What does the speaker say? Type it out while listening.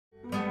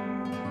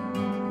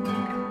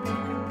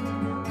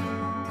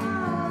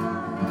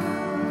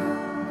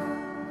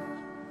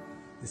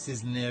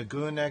This is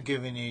Nirguna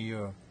giving you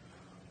your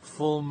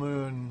full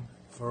moon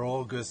for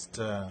August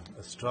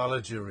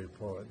astrology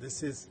report.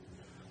 It's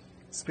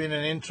been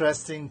an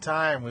interesting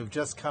time. We've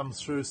just come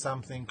through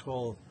something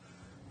called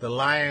the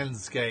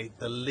Lion's Gate,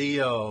 the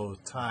Leo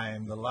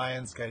time. The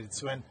Lion's Gate,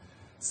 it's when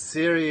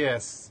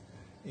Sirius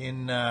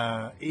in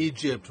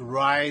Egypt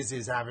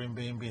rises, having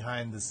been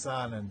behind the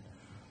sun, and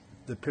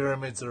the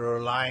pyramids are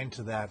aligned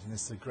to that, and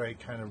it's a great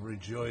kind of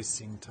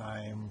rejoicing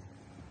time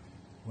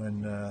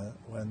when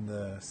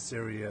the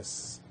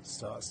Sirius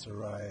starts to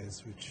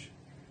rise, which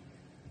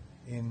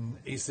in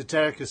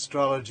esoteric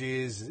astrology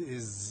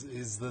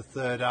is the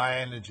third eye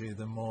energy,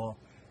 the more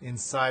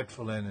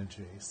insightful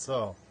energy.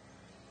 So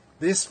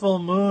this full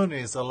moon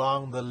is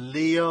along the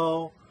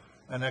Leo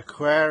and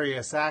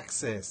Aquarius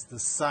axis. The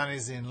sun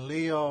is in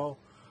Leo,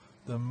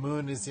 the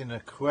moon is in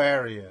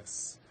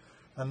Aquarius,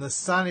 and the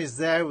sun is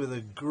there with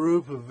a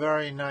group of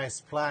very nice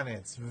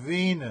planets.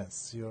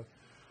 Venus, your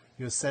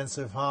sense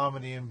of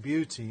harmony and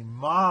beauty.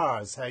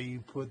 Mars, how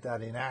you put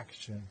that in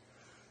action.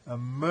 And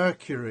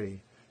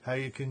Mercury, how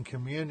you can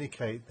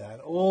communicate that.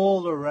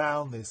 All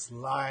around this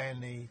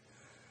liony,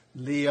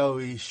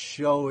 Leo-y,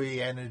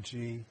 showy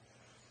energy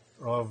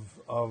of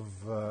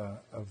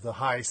the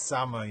high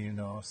summer, you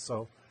know.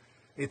 So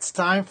it's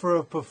time for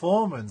a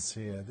performance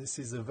here. This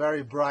is a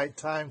very bright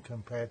time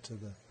compared to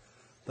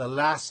the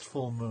last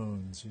full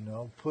moons, you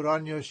know. Put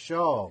on your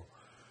show.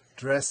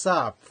 Dress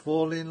up,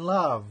 fall in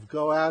love,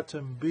 go out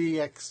and be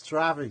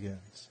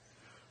extravagant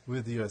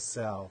with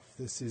yourself.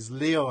 This is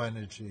Leo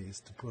energy,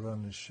 is to put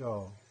on a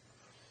show.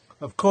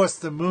 Of course,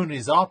 the moon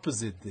is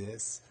opposite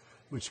this,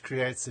 which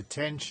creates a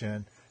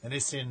tension, and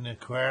it's in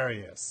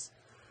Aquarius.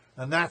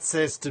 And that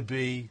says to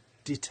be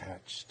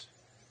detached.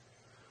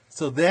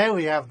 So there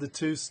we have the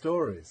two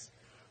stories.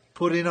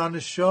 Putting on a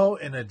show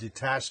in a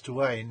detached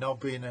way, not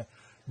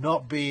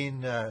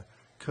being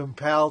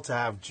compelled to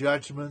have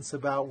judgments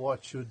about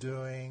what you're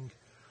doing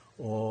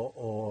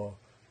or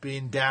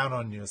being down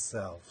on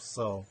yourself.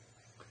 So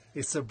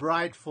it's a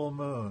bright full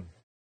moon.